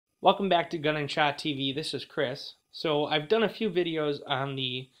Welcome back to Gun&ShotTV. This is Chris. So I've done a few videos on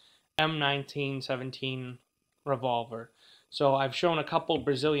the M1917 revolver. So I've shown a couple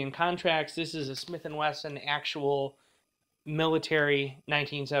Brazilian contracts. This is a Smith & Wesson actual military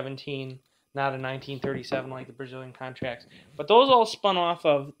 1917, not a 1937 like the Brazilian contracts. But those all spun off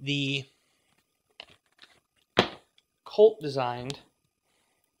of the Colt designed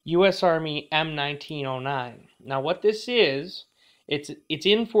U.S. Army M1909. Now what this is, it's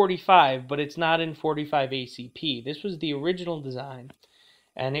in 45, but it's not in 45 ACP. This was the original design,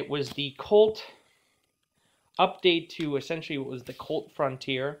 and it was the Colt update to essentially what was the Colt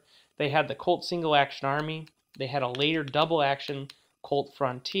Frontier. They had the Colt Single Action Army. They had a later double action Colt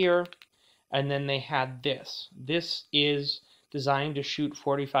Frontier, and then they had this. This is designed to shoot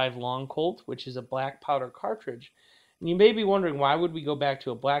 45 long Colt, which is a black powder cartridge. And you may be wondering, why would we go back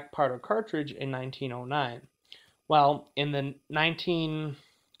to a black powder cartridge in 1909? Well, in the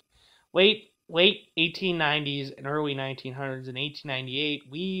late 1890s and early 1900s, in 1898,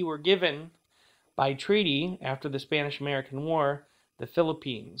 we were given by treaty after the Spanish-American War the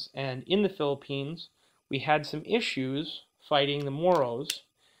Philippines. And in the Philippines, we had some issues fighting the Moros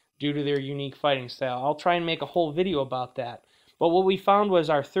due to their unique fighting style. I'll try and make a whole video about that. But what we found was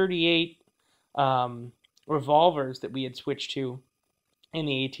our 38 revolvers that we had switched to in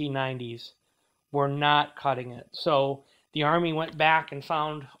the 1890s were not cutting it. So the Army went back and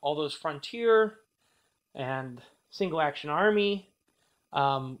found all those Frontier and Single Action Army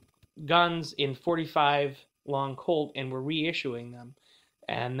guns in 45 long Colt and were reissuing them.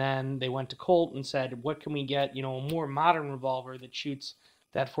 And then they went to Colt and said, what can we get, a more modern revolver that shoots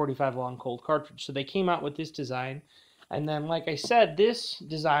that 45 long Colt cartridge? So they came out with this design. And then, like I said, this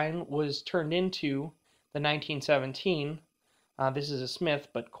design was turned into the 1917. This is a Smith,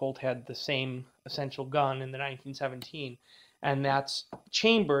 but Colt had the same essential gun in the 1917, and that's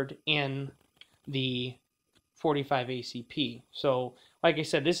chambered in the 45 ACP. So, like I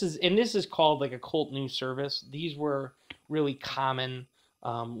said, this is called like a Colt New Service. These were really common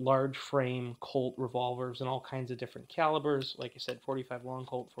large frame Colt revolvers in all kinds of different calibers. Like I said, 45 long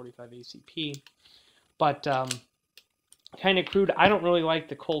Colt, 45 ACP. But kind of crude. I don't really like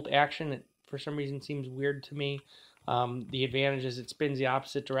the Colt action. It, for some reason, seems weird to me. The advantage is it spins the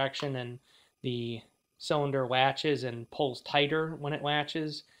opposite direction, and the cylinder latches and pulls tighter when it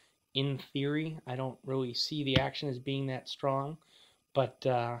latches. In theory, I don't really see the action as being that strong, but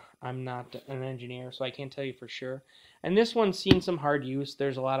I'm not an engineer, so I can't tell you for sure. And this one's seen some hard use.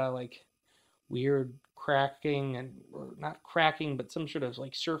 There's a lot of like weird cracking, or not cracking, but some sort of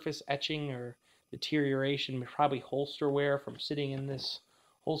like surface etching or deterioration, probably holster wear from sitting in this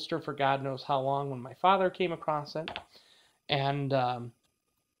holster for God knows how long when my father came across it. And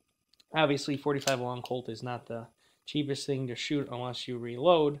obviously 45 long Colt is not the cheapest thing to shoot unless you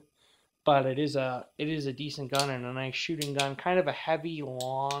reload, but it is a decent gun and a nice shooting gun. Kind of a heavy,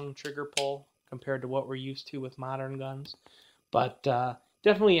 long trigger pull compared to what we're used to with modern guns, but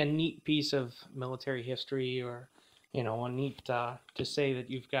definitely a neat piece of military history, or a neat to say that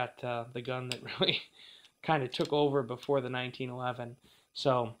you've got the gun that really kind of took over before the 1911.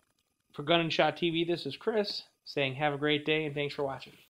 So, for Gun&ShotTV, this is Chris saying have a great day and thanks for watching.